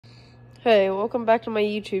Hey, welcome back to my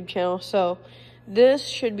YouTube channel. So, this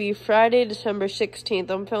should be Friday, December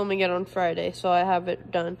 16th. I'm filming it on Friday, so I have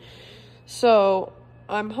it done. So,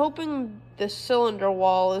 I'm hoping the cylinder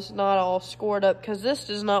wall is not all scored up, because this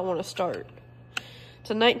does not want to start.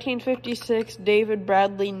 It's a 1956 David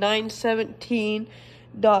Bradley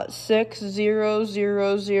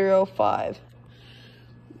 917.60005.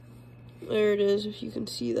 There it is, if you can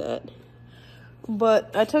see that.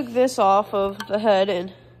 But I took this off of the head,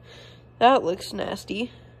 and that looks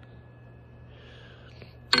nasty.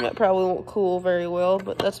 That probably won't cool very well,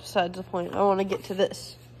 but that's besides the point. I want to get to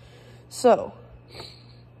this. So,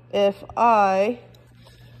 if I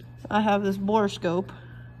have this borescope,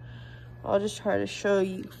 I'll just try to show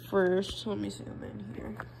you first. Let me see them in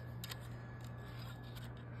here.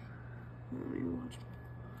 Let me watch.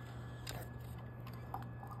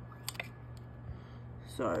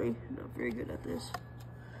 Sorry, not very good at this.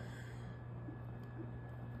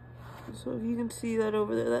 So if you can see that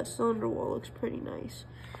over there, that cylinder wall looks pretty nice.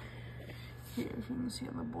 Here, if you can see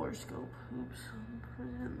on the borescope. Oops, put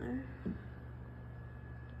it in there.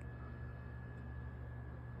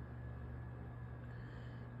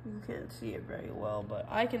 You can't see it very well, but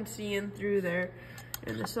I can see in through there,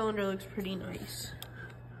 and the cylinder looks pretty nice.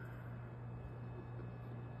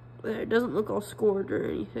 There, it doesn't look all scored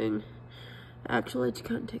or anything. Actually, let's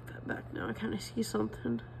kind of take that back now. I kind of see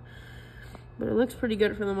something. But it looks pretty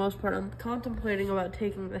good for the most part. I'm contemplating about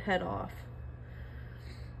taking the head off,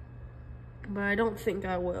 but I don't think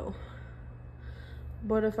I will.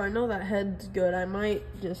 But if I know that head's good, I might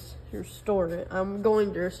just restore it. I'm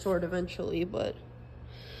going to restore it eventually, but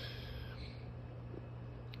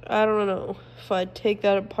I don't know if I'd take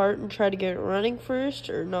that apart and try to get it running first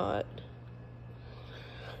or not.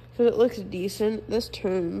 Because it looks decent. This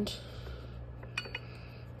turns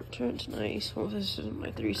nice. Well, this isn't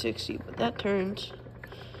my 360, but that turns.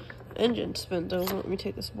 Engine spins over. Let me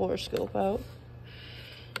take this borescope out.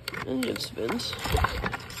 Engine spins.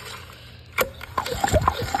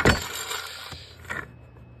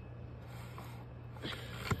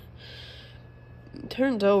 It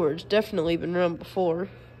turns over. It's definitely been run before.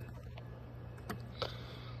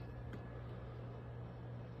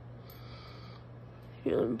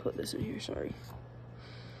 Here, let me put this in here, sorry.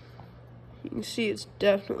 You can see it's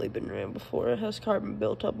definitely been ran before. It has carbon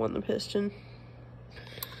built up on the piston.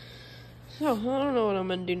 So, I don't know what I'm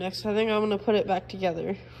going to do next. I think I'm going to put it back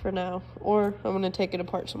together for now. Or I'm going to take it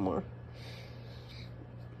apart some more.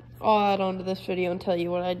 I'll add on to this video and tell you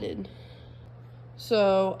what I did.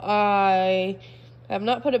 So, I have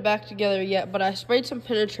not put it back together yet, but I sprayed some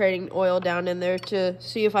penetrating oil down in there to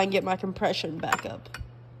see if I can get my compression back up.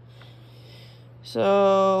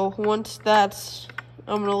 So, once that's...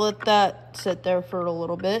 I'm going to let that sit there for a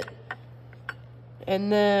little bit,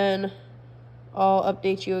 and then I'll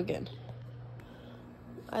update you again.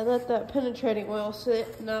 I let that penetrating oil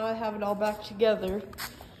sit. Now I have it all back together,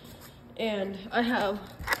 and I have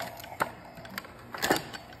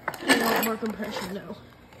a lot more compression now.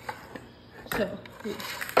 So,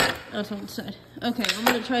 that's on the side. Okay, I'm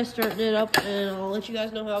going to try starting it up, and I'll let you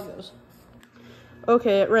guys know how it goes.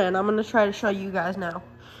 Okay, it ran. I'm going to try to show you guys now.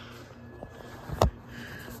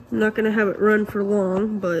 I'm not going to have it run for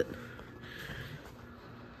long, but...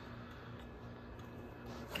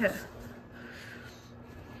 Okay.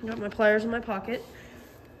 Got my pliers in my pocket.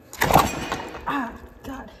 Ah,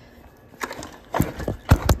 God.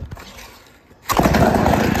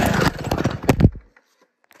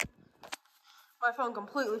 My phone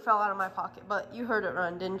completely fell out of my pocket, but you heard it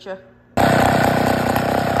run, didn't you?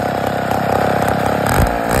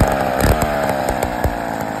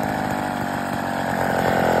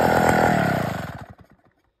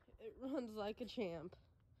 Like a champ.